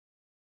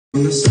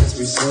On the sets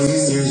we seen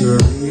years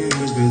are ringing,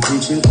 who's been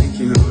teaching,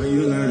 thinking all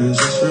you learn is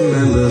just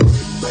remember.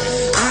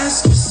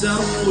 Ask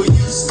yourself, will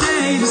you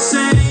stay the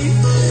same?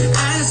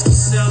 Ask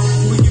yourself,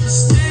 will you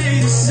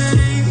stay the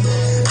same?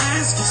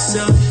 Ask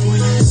yourself,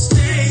 will you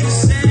stay the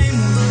same?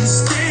 Will you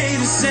stay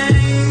the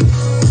same?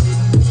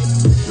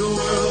 The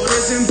world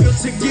isn't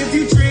built to give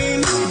you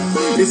dreams.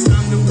 It's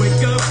time to wake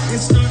up and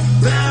start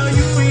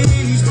valuing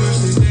each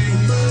person's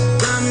name.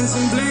 Diamonds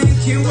and bling,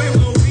 can't wait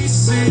while we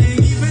sing.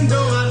 Even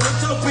though I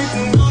looked up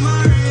with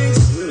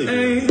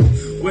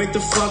wake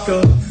the fuck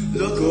up,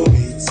 look what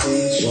we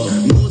teach.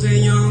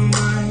 Molding young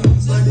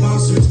minds like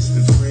monsters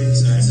and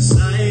freaks.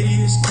 Society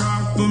is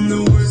carved from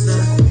the words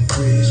that we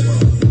preach.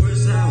 The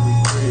words that we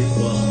preach.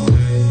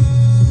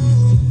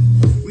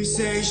 We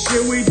say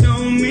shit we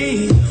don't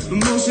mean.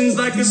 Emotions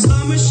like a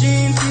slot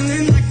machine.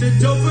 Feeling like the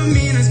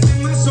dopamine has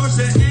been my source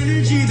of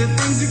energy. The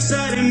things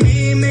exciting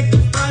me make the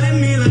fight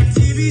in me like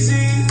TVZ.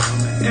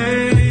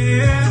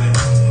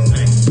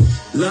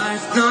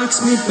 Life knocks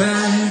me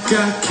back,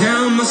 I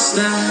count my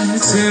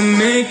stats and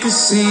make a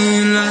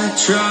scene like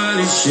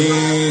Charlie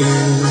Sheen.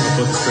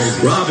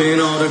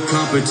 Robbing all the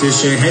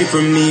competition, hate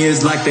for me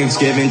is like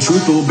Thanksgiving.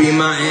 Truth will be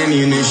my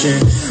ammunition.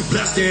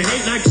 Blasting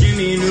hate like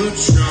Jimmy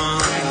Neutron.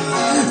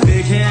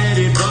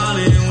 Big-headed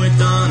ballin' with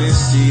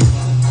honesty.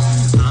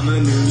 I'm a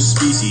new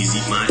species,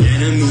 eat my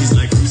enemies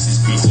like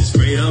Reese's Pieces.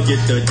 Afraid I'll get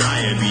the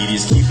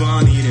diabetes, keep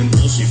on eating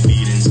bullshit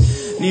feedings.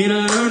 Need to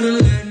learn to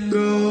let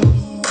go.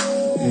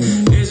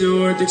 Is it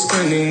worth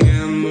expending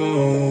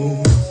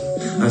ammo?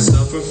 I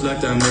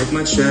self-reflect, I make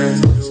my checks.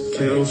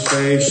 Kill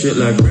fake shit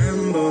like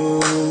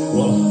Rambo.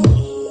 Whoa.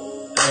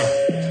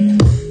 Hey.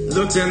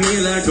 Looked at me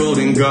like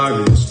golden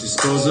garbage.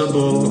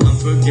 Disposable,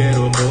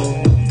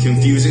 unforgettable.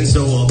 Confusing,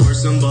 so I'll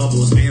burst some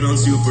bubbles. Been on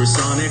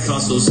supersonic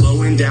hustle.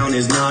 Slowing down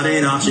is not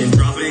an option.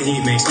 Dropping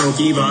heat makes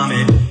smoky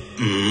vomit.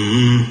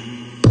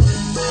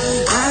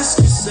 Ask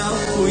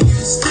yourself, will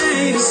you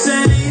stay the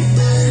same?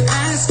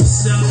 Ask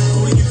yourself,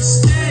 will you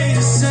stay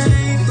the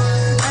same?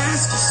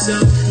 Ask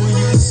yourself, will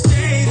you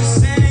stay the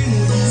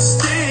same? Will you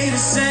stay the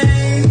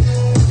same?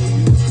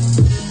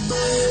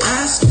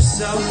 Ask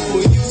yourself,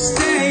 will you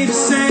stay the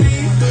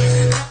same?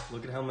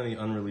 Look at how many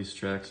unreleased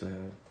tracks I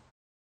have.